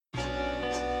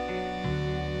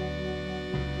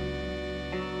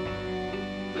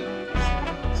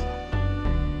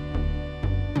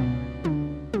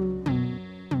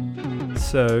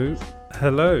So,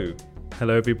 hello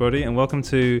everybody, and welcome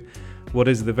to what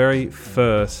is the very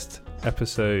first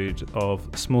episode of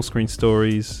Small Screen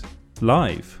Stories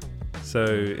live. So,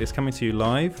 it's coming to you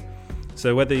live.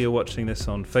 So, whether you're watching this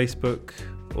on Facebook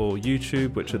or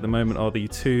YouTube, which at the moment are the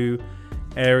two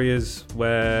areas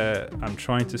where I'm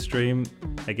trying to stream,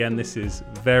 again, this is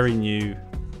very new.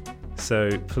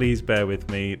 So, please bear with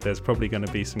me. There's probably going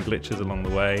to be some glitches along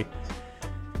the way.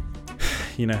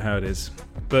 You know how it is.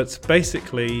 But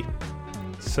basically,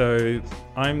 so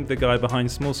I'm the guy behind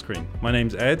Small Screen. My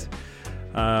name's Ed.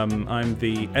 I'm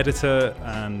the editor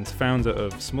and founder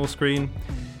of Small Screen.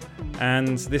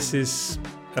 And this is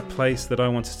a place that I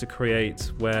wanted to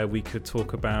create where we could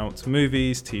talk about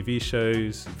movies, TV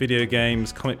shows, video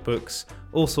games, comic books,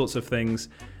 all sorts of things.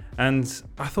 And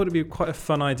I thought it'd be quite a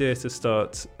fun idea to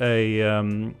start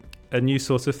a new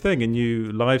sort of thing, a new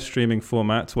live streaming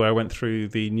format where I went through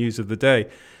the news of the day.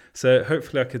 So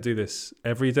hopefully I could do this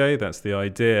every day. That's the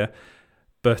idea.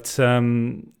 But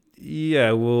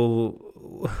yeah,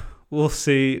 we'll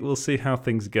see how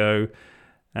things go,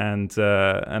 and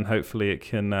hopefully it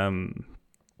can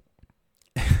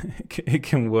it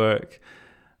can work.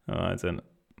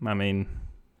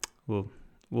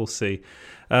 We'll see.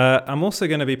 I'm also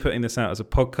going to be putting this out as a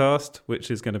podcast, which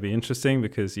is going to be interesting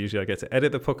because usually I get to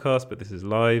edit the podcast, but this is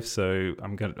live, so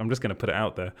I'm just going to put it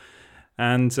out there.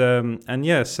 And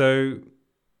yeah, so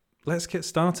let's get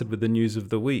started with the news of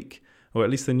the week, or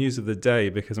at least the news of the day,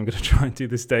 because I'm going to try and do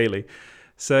this daily.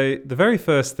 So the very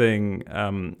first thing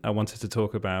I wanted to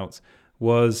talk about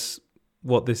was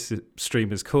what this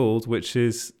stream is called, which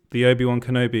is the Obi-Wan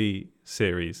Kenobi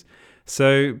series.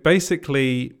 So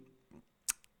basically,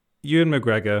 Ewan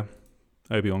McGregor,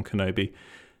 Obi-Wan Kenobi,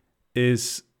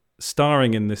 is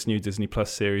starring in this new Disney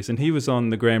Plus series, and he was on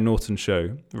the Graham Norton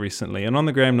show recently. And on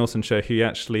the Graham Norton show, he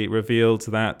actually revealed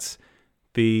that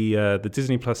the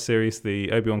Disney Plus series,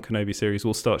 the Obi-Wan Kenobi series,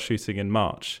 will start shooting in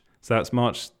March. So that's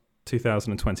March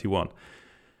 2021.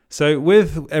 So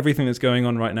with everything that's going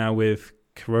on right now with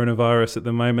coronavirus at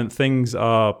the moment, things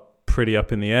are pretty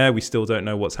up in the air. We still don't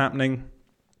know what's happening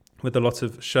with a lot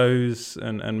of shows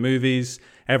and movies.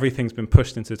 Everything's been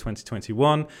pushed into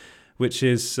 2021, which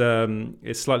is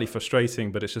it's slightly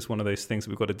frustrating, but it's just one of those things that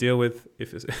we've got to deal with.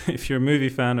 If you're a movie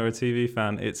fan or a TV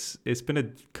fan, it's been a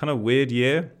kind of weird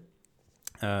year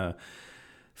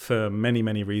for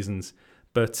many reasons.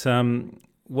 But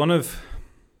one of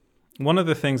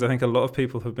the things I think a lot of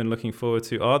people have been looking forward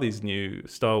to are these new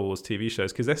Star Wars TV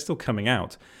shows, because they're still coming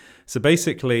out. So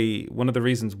basically, one of the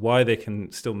reasons why they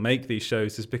can still make these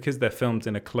shows is because they're filmed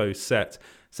in a closed set.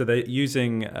 So they're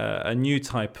using a new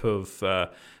type of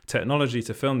technology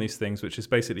to film these things, which is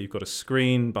basically you've got a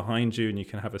screen behind you and you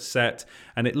can have a set.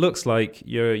 And it looks like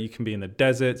you can be in the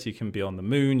desert, you can be on the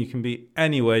moon, you can be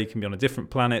anywhere, you can be on a different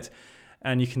planet,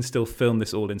 and you can still film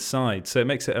this all inside. So it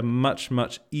makes it a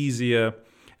much easier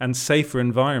and safer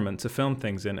environment to film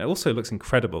things in. It also looks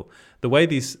incredible. The way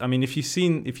these, I mean, if you've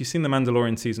seen The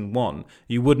Mandalorian season 1,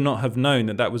 you would not have known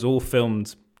that was all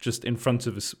filmed just in front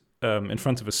of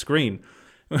a screen,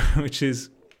 which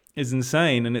is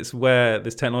insane. And it's where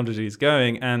this technology is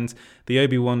going. And the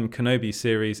Obi-Wan Kenobi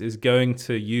series is going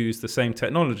to use the same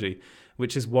technology,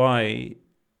 which is why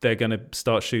they're going to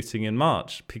start shooting in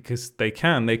March, because they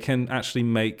can actually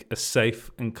make a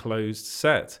safe and closed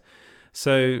set.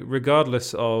 So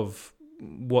regardless of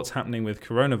what's happening with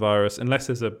coronavirus, unless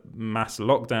there's a mass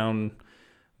lockdown,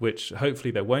 which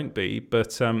hopefully there won't be,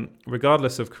 but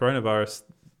regardless of coronavirus,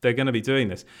 they're going to be doing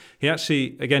this. He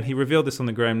revealed this on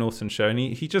the Graham Norton show, and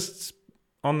he just,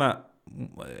 on that,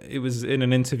 it was in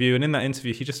an interview, and in that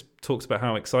interview, he just talks about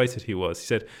how excited he was. He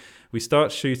said, we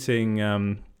start shooting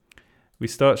in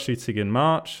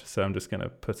March, so I'm just going to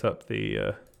put up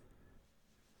here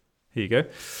you go.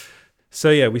 So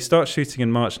yeah, we start shooting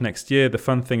in March next year. The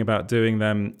fun thing about doing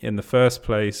them in the first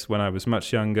place when I was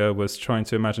much younger was trying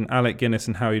to imagine Alec Guinness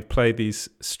and how he'd play these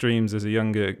streams as a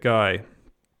younger guy.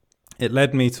 It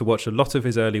led me to watch a lot of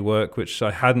his early work, which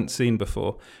I hadn't seen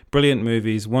before. Brilliant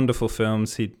movies, wonderful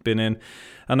films he'd been in,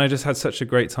 and I just had such a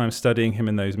great time studying him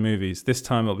in those movies. This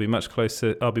time I'll be much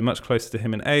closer to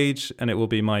him in age, and it will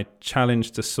be my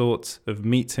challenge to sort of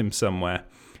meet him somewhere.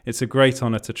 It's a great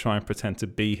honor to try and pretend to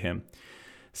be him.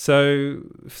 So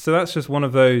that's just one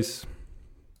of those,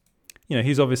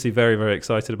 he's obviously very, very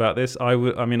excited about this. I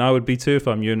would be too if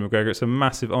I'm Ewan McGregor. It's a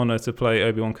massive honor to play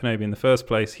Obi-Wan Kenobi in the first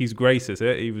place. He's great at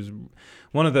it. He was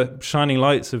one of the shining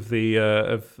lights of the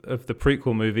of the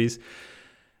prequel movies.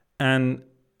 And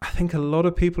I think a lot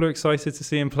of people are excited to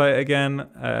see him play it again.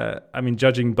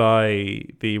 Judging by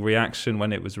the reaction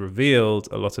when it was revealed,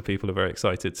 a lot of people are very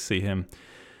excited to see him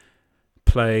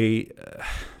play,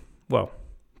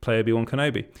 play Obi-Wan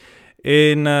Kenobi.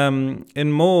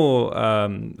 In more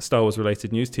Star Wars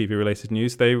related news, TV related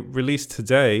news, they released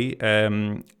today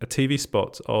a TV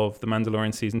spot of The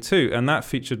Mandalorian Season 2, and that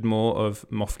featured more of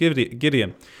Moff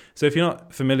Gideon. So if you're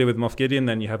not familiar with Moff Gideon,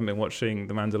 then you haven't been watching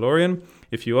The Mandalorian.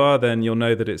 If you are, then you'll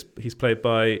know that he's played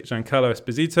by Giancarlo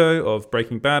Esposito of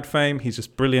Breaking Bad fame. He's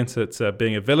just brilliant at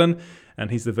being a villain,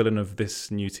 and he's the villain of this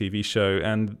new TV show.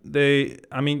 And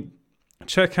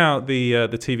check out the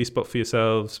TV spot for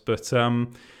yourselves, but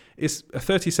it's a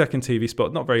 30-second TV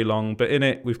spot, not very long, but in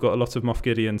it, we've got a lot of Moff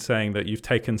Gideon saying that you've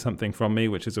taken something from me,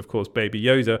 which is, of course, Baby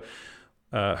Yoda.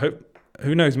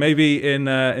 Who knows, maybe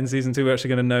in Season 2, we're actually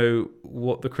going to know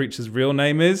what the creature's real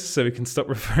name is, so we can stop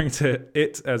referring to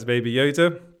it as Baby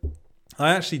Yoda.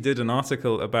 I actually did an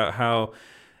article about how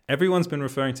everyone's been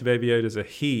referring to Baby Yoda as a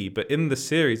he, but in the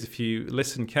series, if you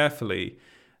listen carefully,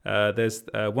 there's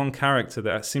one character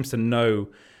that seems to know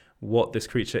what this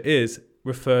creature is,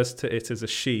 refers to it as a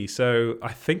she. So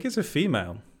I think it's a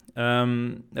female.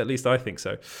 At least I think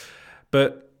so.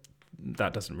 But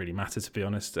that doesn't really matter, to be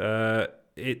honest.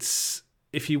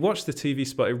 If you watch the TV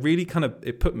spot, it really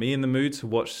it put me in the mood to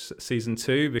watch Season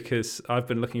 2, because I've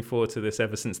been looking forward to this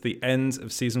ever since the end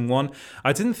of Season 1.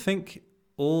 I didn't think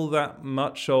all that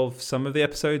much of some of the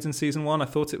episodes in Season 1. I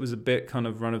thought it was a bit kind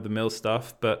of run-of-the-mill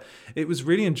stuff, but it was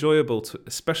really enjoyable,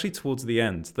 especially towards the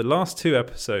end. The last 2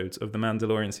 episodes of The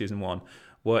Mandalorian Season 1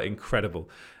 were incredible.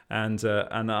 And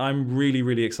I'm really,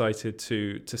 really excited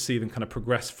to see them kind of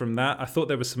progress from that. I thought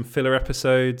there were some filler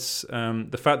episodes.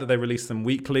 The fact that they release them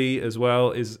weekly as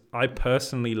well I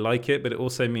personally like it, but it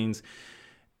also means,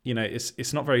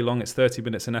 it's not very long. It's 30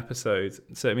 minutes an episode.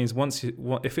 So it means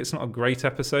if it's not a great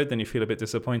episode, then you feel a bit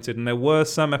disappointed. And there were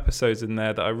some episodes in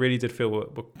there that I really did feel were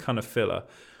kind of filler.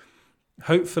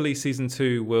 Hopefully Season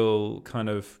 2 will kind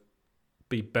of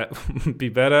be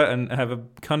better and have a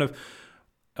kind of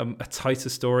a tighter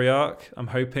story arc, I'm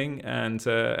hoping, and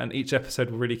each episode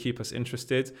will really keep us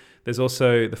interested. There's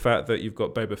also the fact that you've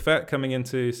got Boba Fett coming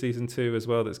into Season 2 as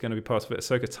well, that's going to be part of it.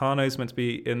 Ahsoka Tano's meant to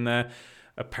be in there.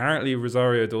 Apparently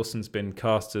Rosario Dawson's been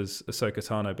cast as Ahsoka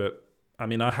Tano, but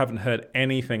I haven't heard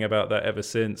anything about that ever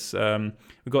since. We've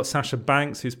got Sasha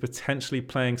Banks, who's potentially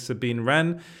playing Sabine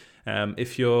Wren.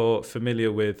 If you're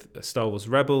familiar with Star Wars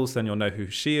Rebels, then you'll know who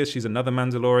she is. She's another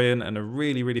Mandalorian and a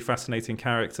really, really fascinating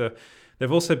character.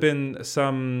 There've also been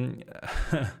some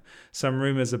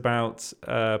rumors about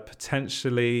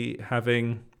potentially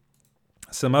having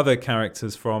some other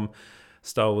characters from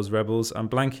Star Wars Rebels. I'm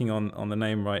blanking on the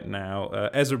name right now.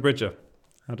 Ezra Bridger,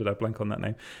 how did I blank on that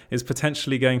name? Is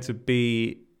potentially going to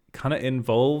be kind of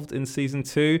involved in Season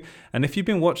 2. And if you've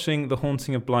been watching The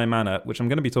Haunting of Bly Manor, which I'm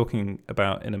going to be talking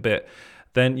about in a bit,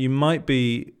 then you might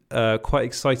be quite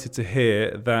excited to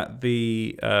hear that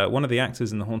the one of the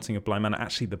actors in The Haunting of Bly Manor,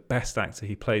 actually the best actor,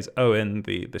 he plays Owen,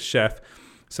 the chef.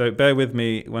 So bear with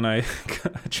me when I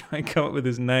try and come up with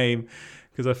his name,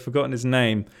 because I've forgotten his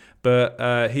name.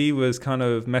 But he was kind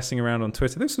of messing around on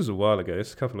Twitter. This was a while ago.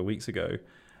 It's a couple of weeks ago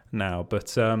now.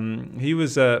 But he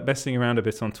was messing around a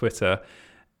bit on Twitter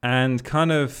and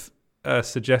kind of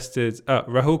suggested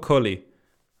Rahul Kohli.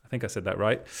 I think I said that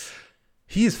right.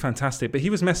 He is fantastic, but he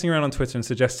was messing around on Twitter and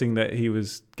suggesting that he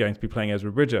was going to be playing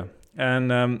Ezra Bridger. And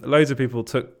loads of people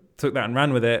took that and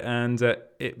ran with it, and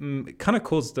it kind of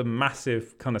caused a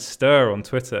massive kind of stir on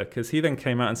Twitter, because he then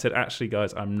came out and said, actually,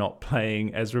 guys, I'm not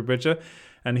playing Ezra Bridger.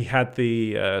 And he had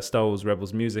the Star Wars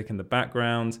Rebels music in the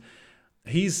background.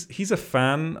 He's a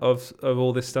fan of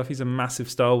all this stuff. He's a massive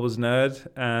Star Wars nerd.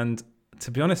 And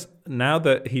to be honest, now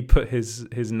that he put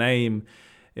his name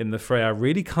in the fray, I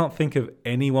really can't think of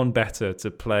anyone better to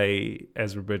play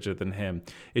Ezra Bridger than him.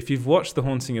 If you've watched The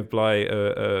Haunting of Bly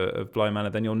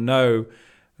Manor, then you'll know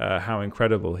how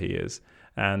incredible he is.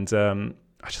 And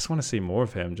I just want to see more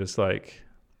of him, just like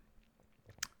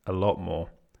a lot more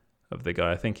of the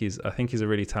guy. I think he's a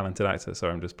really talented actor.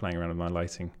 Sorry, I'm just playing around with my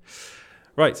lighting.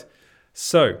 Right.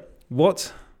 So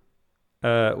what?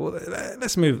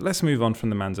 Let's move on from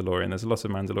The Mandalorian. There's a lot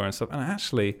of Mandalorian stuff, and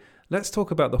actually, let's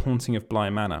talk about The Haunting of Bly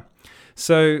Manor.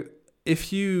 So,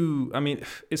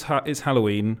 it's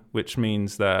Halloween, which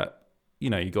means that you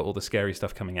got all the scary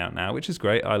stuff coming out now, which is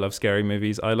great. I love scary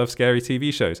movies. I love scary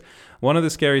TV shows. One of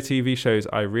the scary TV shows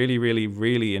I really, really,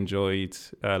 really enjoyed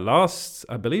I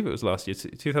believe it was last year,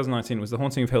 2019, was The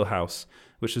Haunting of Hill House,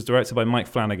 which was directed by Mike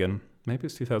Flanagan. Maybe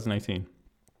it's 2018.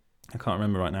 I can't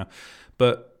remember right now,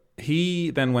 but he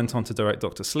then went on to direct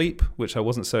Dr. Sleep, which I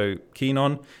wasn't so keen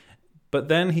on. But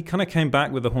then he kind of came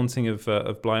back with The Haunting of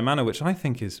Bly Manor, which I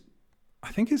think is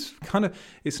kind of,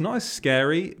 it's not as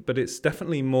scary, but it's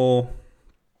definitely more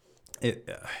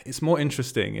it's more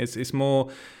interesting. It's more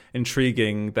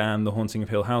intriguing than The Haunting of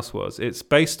Hill House was. It's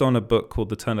based on a book called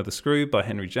The Turn of the Screw by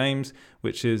Henry James,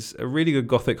 which is a really good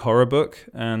gothic horror book,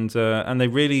 and they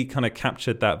really kind of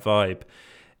captured that vibe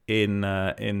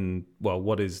in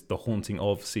what is The Haunting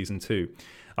of season 2.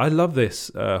 I love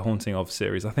this Haunting of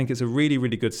series. I think it's a really,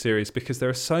 really good series because there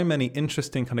are so many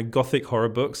interesting kind of gothic horror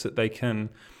books that they can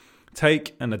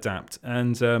take and adapt.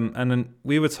 And then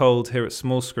we were told here at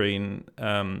Small Screen.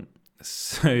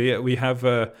 We have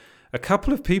a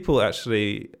couple of people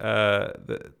actually. A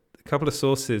couple of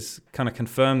sources kind of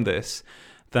confirmed this,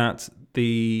 that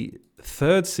the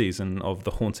third season of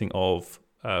the Haunting of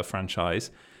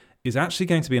franchise is actually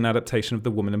going to be an adaptation of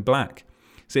The Woman in Black.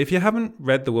 So if you haven't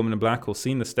read The Woman in Black or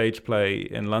seen the stage play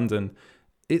in London,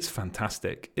 it's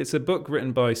fantastic. It's a book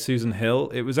written by Susan Hill.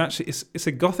 It was actually it's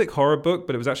a gothic horror book,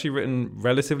 but it was actually written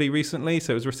relatively recently.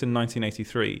 So it was written in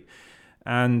 1983,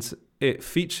 and it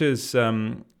features.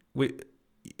 You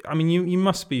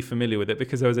must be familiar with it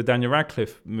because there was a Daniel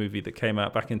Radcliffe movie that came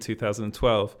out back in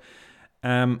 2012.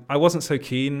 I wasn't so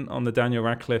keen on the Daniel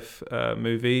Radcliffe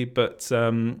movie, but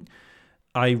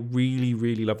I really,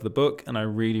 really love the book, and I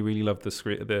really, really love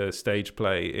the stage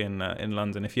play in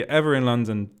London. If you're ever in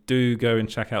London, do go and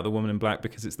check out The Woman in Black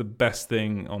because it's the best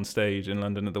thing on stage in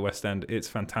London at the West End. It's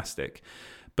fantastic.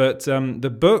 But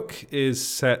the book is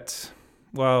set,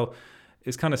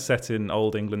 it's kind of set in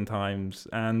old England times,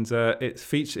 and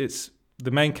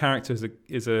the main character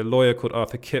is a lawyer called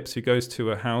Arthur Kipps who goes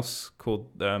to a house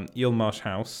called Eelmarsh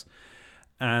House,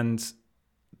 and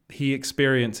he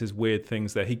experiences weird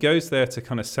things there. He goes there to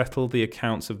kind of settle the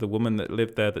accounts of the woman that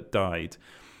lived there that died.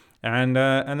 And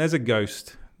there's a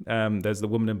ghost. There's the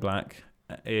Woman in Black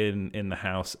in the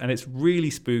house. And it's really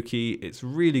spooky. It's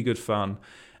really good fun.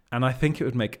 And I think it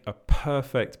would make a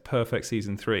perfect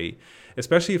season 3,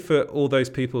 especially for all those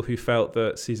people who felt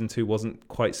that season 2 wasn't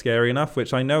quite scary enough,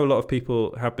 which I know a lot of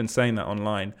people have been saying that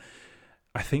online.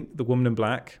 I think the Woman in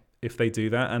Black, if they do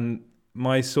that, and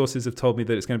my sources have told me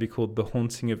that it's going to be called The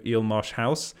Haunting of Eelmarsh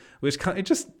House, which it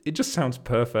just sounds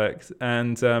perfect.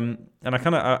 And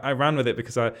I ran with it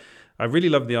because I really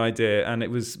loved the idea, and it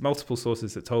was multiple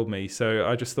sources that told me. So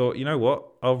I just thought, you know what,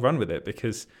 I'll run with it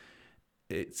because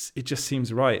it just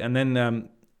seems right. And then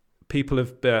people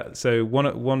have so one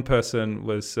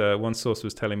source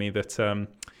was telling me that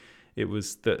it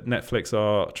was that Netflix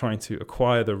are trying to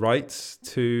acquire the rights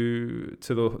to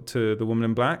the Woman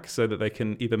in Black so that they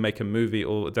can either make a movie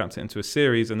or adapt it into a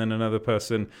series. And then another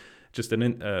person, just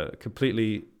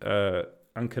completely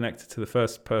unconnected to the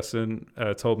first person,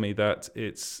 told me that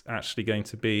it's actually going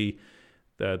to be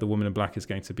the Woman in Black is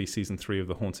going to be season 3 of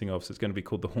The Haunting of. So it's going to be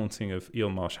called The Haunting of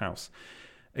Eelmarsh House.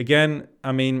 Again,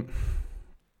 I mean,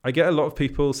 I get a lot of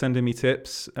people sending me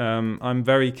tips. I'm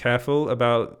very careful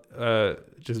about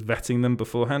just vetting them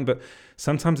beforehand, but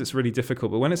sometimes it's really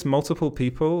difficult. But when it's multiple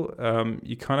people,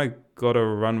 you kind of got to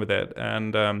run with it,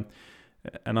 and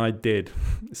I did.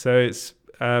 So it's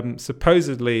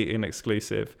supposedly an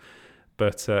exclusive,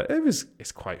 but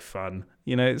it's quite fun.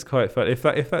 You know, it's quite fun. If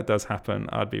that does happen,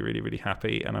 I'd be really, really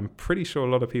happy, and I'm pretty sure a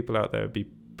lot of people out there would be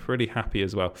pretty happy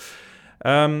as well.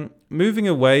 Moving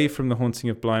away from The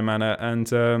Haunting of Bly Manor,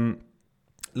 and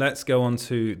let's go on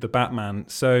to the Batman.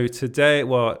 So today,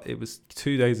 it was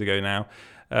 2 days ago now,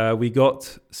 we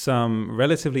got some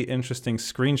relatively interesting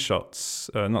screenshots,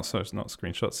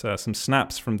 some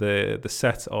snaps from the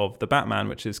set of the Batman,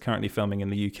 which is currently filming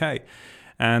in the UK.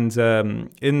 And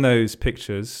in those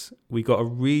pictures, we got a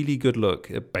really good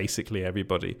look at basically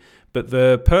everybody. But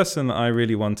the person that I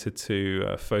really wanted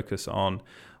to focus on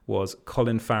was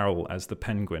Colin Farrell as the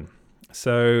Penguin.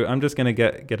 So I'm just going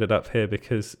to get it up here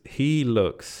because he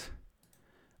looks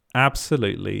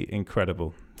absolutely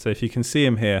incredible. So if you can see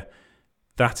him here,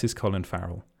 that is Colin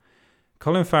Farrell.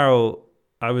 Colin Farrell,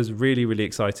 I was really, really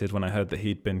excited when I heard that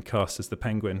he'd been cast as the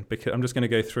Penguin, because I'm just going to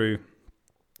go through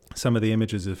some of the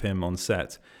images of him on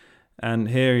set. And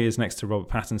here he is next to Robert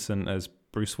Pattinson as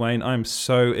Bruce Wayne. I'm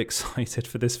so excited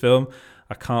for this film.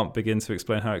 I can't begin to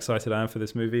explain how excited I am for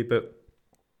this movie, but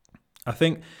I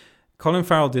think Colin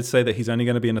Farrell did say that he's only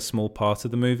going to be in a small part of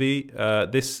the movie.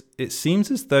 It seems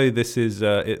as though this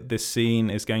scene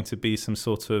is going to be some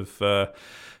sort of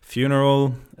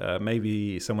funeral.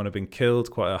 Maybe someone had been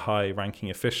killed. Quite a high-ranking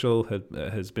official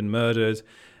has been murdered,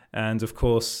 and of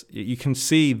course you can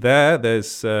see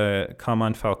there's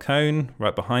Carmine Falcone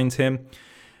right behind him,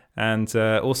 and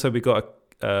also we got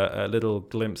a little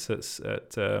glimpse at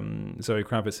Zoe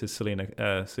Kravitz's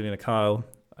Selena Kyle,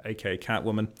 aka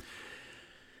Catwoman.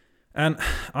 And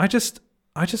I just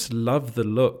love the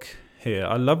look here.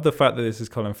 I love the fact that this is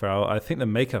Colin Farrell. I think the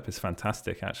makeup is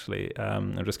fantastic, actually.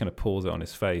 I'm just going to pause it on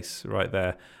his face right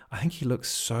there. I think he looks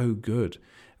so good.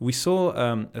 We saw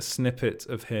a snippet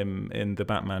of him in the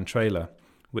Batman trailer,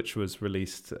 which was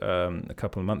released a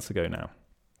couple of months ago now.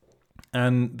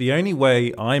 And the only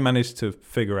way I managed to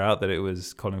figure out that it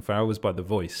was Colin Farrell was by the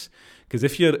voice. Because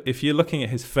if you're looking at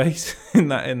his face in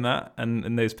that and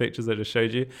in those pictures I just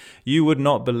showed you, you would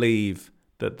not believe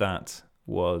that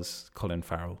was Colin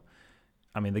Farrell.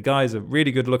 I mean, the guy's a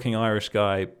really good-looking Irish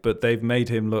guy, but they've made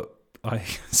him look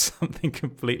like something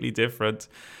completely different.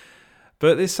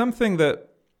 But it's something that,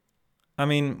 I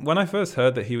mean, when I first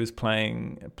heard that he was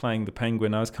playing the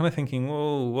Penguin, I was kind of thinking,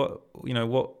 whoa,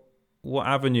 what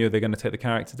avenue are they going to take the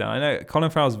character down? I know Colin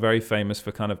Farrell's very famous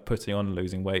for kind of putting on and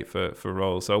losing weight for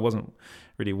roles, so I wasn't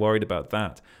really worried about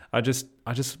that. I just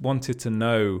wanted to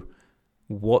know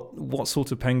what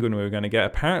sort of Penguin we were going to get.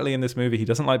 Apparently in this movie, he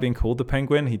doesn't like being called the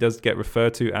Penguin. He does get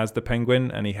referred to as the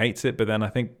Penguin, and he hates it, but then I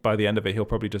think by the end of it, he'll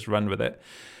probably just run with it.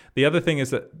 The other thing is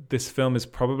that this film is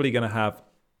probably going to have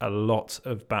a lot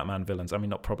of Batman villains. I mean,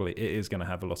 not probably, it is going to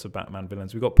have a lot of Batman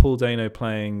villains. We've got Paul Dano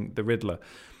playing the Riddler.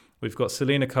 We've got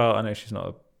Selena Kyle. I know she's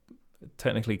not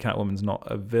technically Catwoman's not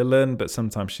a villain, but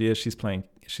sometimes she is. She's playing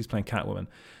Catwoman,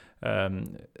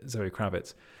 Zoe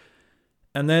Kravitz.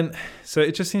 And then, so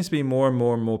it just seems to be more and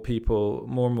more people,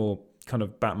 more and more kind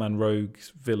of Batman rogue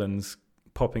villains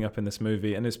popping up in this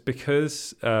movie. And it's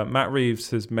because Matt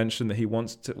Reeves has mentioned that he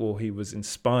wants to, or he was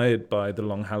inspired by The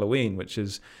Long Halloween, which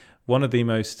is one of the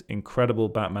most incredible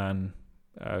Batman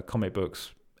comic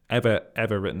books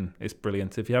ever written. It's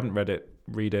brilliant. If you haven't read it,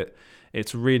 read it.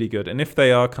 It's really good. And if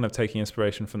they are kind of taking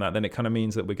inspiration from that, then it kind of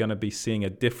means that we're going to be seeing a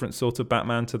different sort of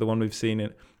Batman to the one we've seen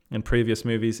in previous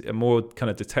movies, a more kind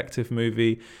of detective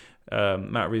movie.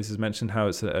 Matt Reeves has mentioned how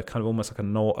it's a kind of almost like a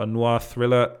noir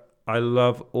thriller. I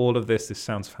love all of this. This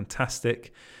sounds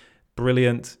fantastic.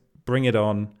 Brilliant. Bring it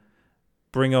on.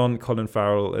 Bring on Colin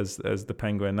Farrell as the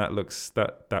Penguin.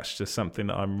 That's just something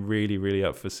that I'm really, really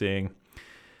up for seeing.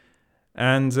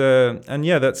 And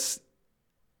yeah,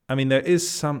 I mean, there is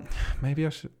some, maybe I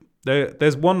should,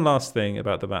 there's one last thing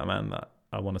about the Batman that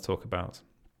I want to talk about.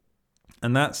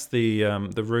 And that's the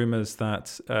rumors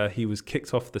that he was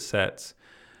kicked off the set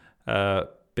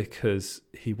because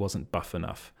he wasn't buff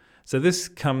enough. So this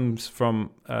comes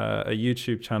from a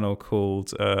YouTube channel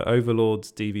called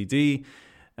Overlord's DVD.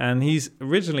 And he's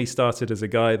originally started as a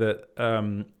guy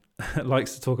that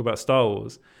likes to talk about Star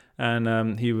Wars.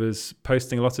 And he was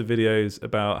posting a lot of videos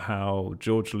about how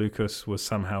George Lucas was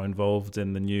somehow involved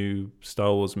in the new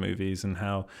Star Wars movies and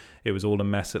how it was all a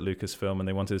mess at Lucasfilm and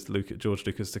they wanted George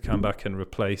Lucas to come back and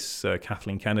replace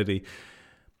Kathleen Kennedy.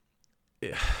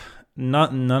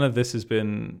 None of this has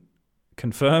been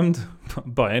confirmed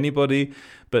by anybody,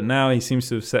 but now he seems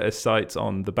to have set his sights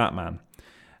on the Batman.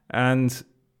 And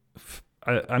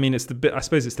I mean, I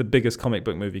suppose it's the biggest comic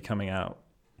book movie coming out,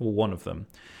 or one of them.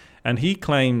 And he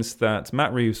claims that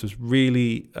Matt Reeves was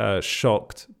really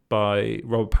shocked by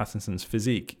Robert Pattinson's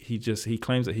physique. He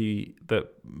claims that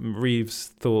Reeves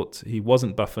thought he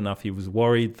wasn't buff enough. He was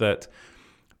worried that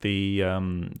the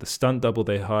stunt double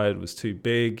they hired was too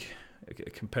big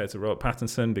compared to Robert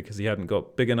Pattinson because he hadn't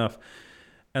got big enough.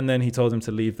 And then he told him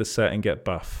to leave the set and get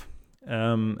buff.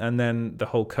 And then the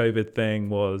whole COVID thing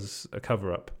was a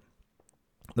cover-up.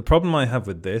 The problem I have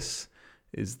with this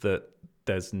is that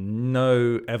there's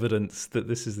no evidence that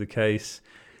this is the case.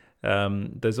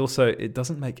 There's also, it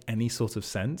doesn't make any sort of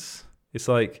sense. It's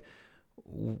like,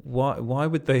 why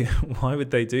would they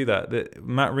do that?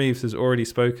 Matt Reeves has already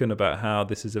spoken about how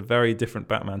this is a very different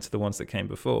Batman to the ones that came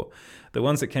before. The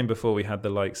ones that came before, we had the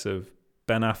likes of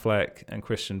Ben Affleck and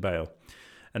Christian Bale.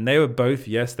 And they were both,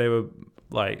 yes, they were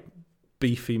like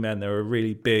beefy men. They were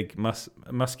really big,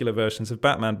 muscular versions of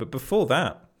Batman. But before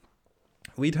that,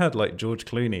 we'd had like George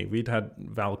Clooney, we'd had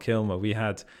Val Kilmer, we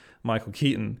had Michael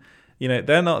Keaton. You know,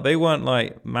 they weren't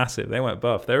like massive, they weren't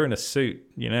buff, they were in a suit,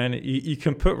 you know, and you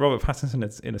can put Robert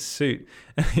Pattinson in a suit.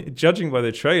 Judging by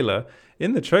the trailer,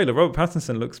 Robert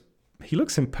Pattinson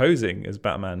looks imposing as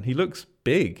Batman. He looks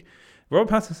big.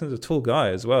 Robert Pattinson's a tall guy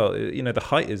as well. You know, the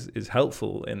height is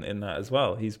helpful in that as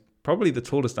well. He's probably the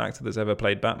tallest actor that's ever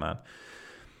played Batman.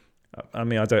 I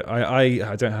mean, I don't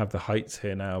have the heights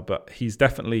here now, but he's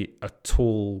definitely a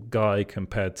tall guy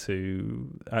compared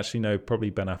to, actually no,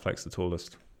 probably Ben Affleck's the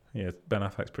tallest. Yeah, Ben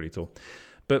Affleck's pretty tall.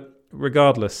 But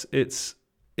regardless, it's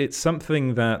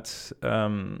something that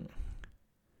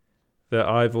that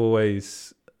I've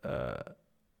always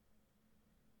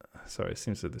sorry, it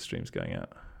seems that the stream's going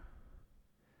out.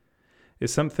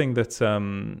 It's something that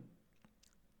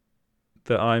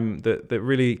that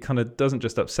really kind of doesn't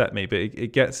just upset me, but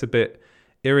it gets a bit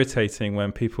irritating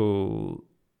when people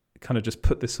kind of just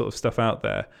put this sort of stuff out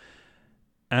there,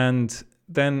 and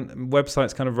then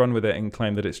websites kind of run with it and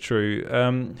claim that it's true.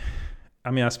 I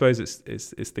mean, I suppose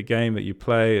it's the game that you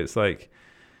play. It's like,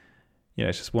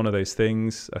 it's just one of those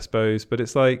things, I suppose. But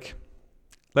it's like,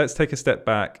 let's take a step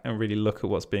back and really look at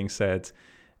what's being said.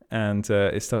 And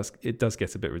it does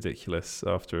get a bit ridiculous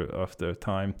after a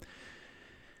time.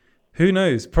 Who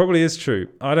knows? Probably is true.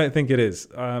 I don't think it is.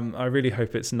 I really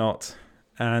hope it's not.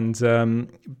 And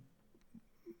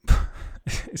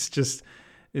it's just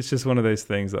one of those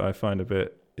things that I find a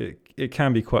bit. It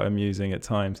can be quite amusing at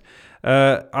times.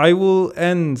 I will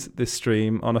end this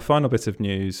stream on a final bit of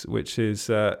news, which is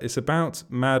it's about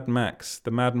Mad Max,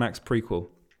 the Mad Max prequel.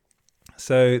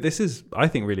 So this is, I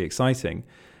think, really exciting.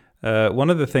 One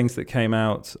of the things that came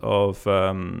out of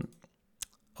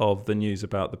the news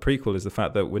about the prequel is the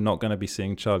fact that we're not going to be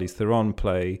seeing Charlize Theron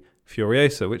play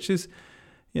Furiosa, which is,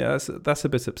 that's a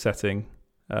bit upsetting.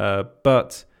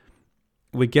 But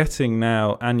we're getting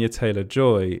now Anya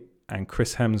Taylor-Joy and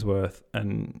Chris Hemsworth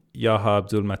and Yahya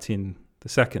Abdul-Mateen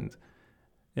II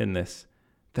in this.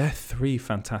 They're three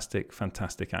fantastic,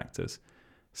 fantastic actors.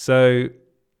 So,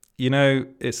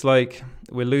 it's like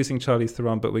we're losing Charlize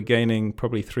Theron, but we're gaining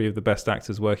probably three of the best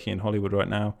actors working in Hollywood right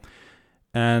now.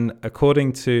 And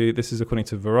according to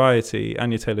Variety,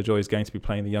 Anya Taylor-Joy is going to be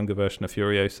playing the younger version of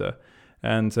Furiosa.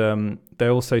 And they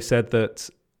also said that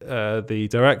the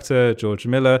director, George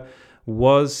Miller,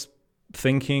 was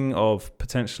thinking of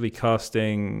potentially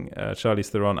casting Charlize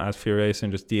Theron as Furiosa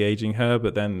and just de-aging her,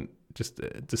 but then just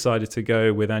decided to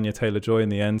go with Anya Taylor-Joy in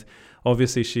the end.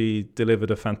 Obviously, she delivered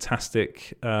a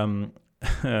fantastic,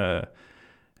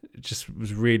 just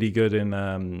was really good in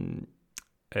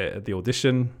the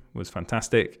audition, was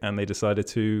fantastic, and they decided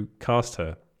to cast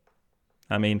her.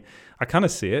 I mean, I kind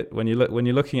of see it when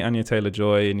you're looking at Anya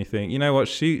Taylor-Joy and you think, you know what,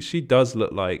 she does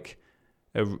look like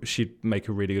she'd make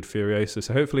a really good Furiosa.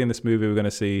 So hopefully in this movie we are going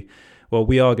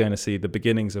to see the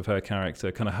beginnings of her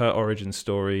character, kind of her origin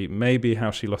story, maybe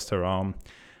how she lost her arm.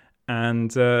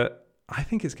 And I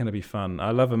think it's going to be fun.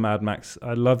 I love a Mad Max.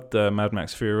 I loved Mad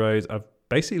Max Fury Road. I've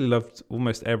basically loved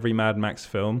almost every Mad Max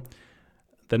film.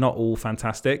 They're not all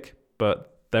fantastic,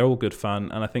 but they're all good fun.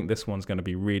 And I think this one's going to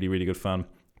be really, really good fun.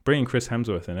 Bringing Chris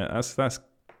Hemsworth in it, that's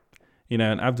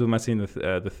and Abdul-Mateen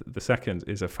II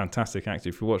is a fantastic actor.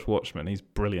 If you watch Watchmen, he's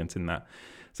brilliant in that.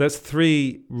 So that's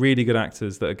three really good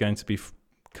actors that are going to be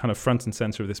kind of front and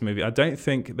center of this movie. I don't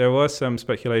think there was some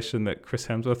speculation that Chris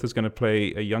Hemsworth is going to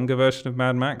play a younger version of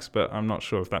Mad Max, but I'm not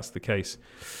sure if that's the case.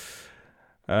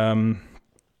 Who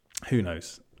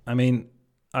knows? I mean,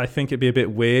 I think it'd be a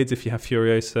bit weird if you have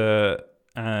Furiosa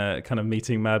kind of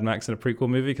meeting Mad Max in a prequel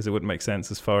movie, because it wouldn't make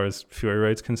sense as far as Fury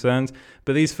Road's concerned.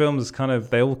 But these films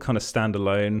they all kind of stand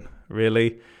alone,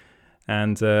 really.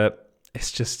 And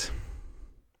it's just,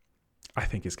 I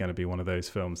think it's going to be one of those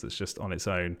films that's just on its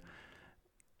own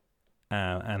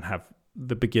and have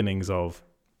the beginnings of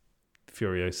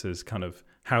Furiosa's kind of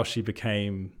how she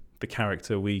became the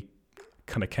character we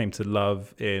kind of came to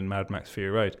love in Mad Max Fury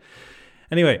Road.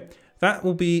 Anyway, that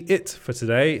will be it for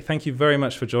today. Thank you very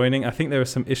much for joining. I think there are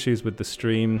some issues with the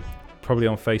stream, probably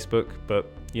on Facebook,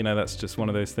 but that's just one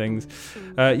of those things.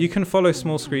 You can follow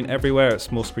Small Screen everywhere at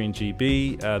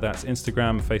SmallScreenGB. That's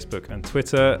Instagram, Facebook, and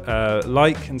Twitter.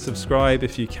 Like and subscribe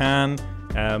if you can.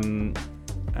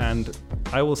 And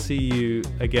I will see you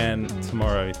again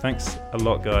tomorrow. Thanks a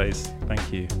lot, guys.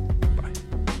 Thank you.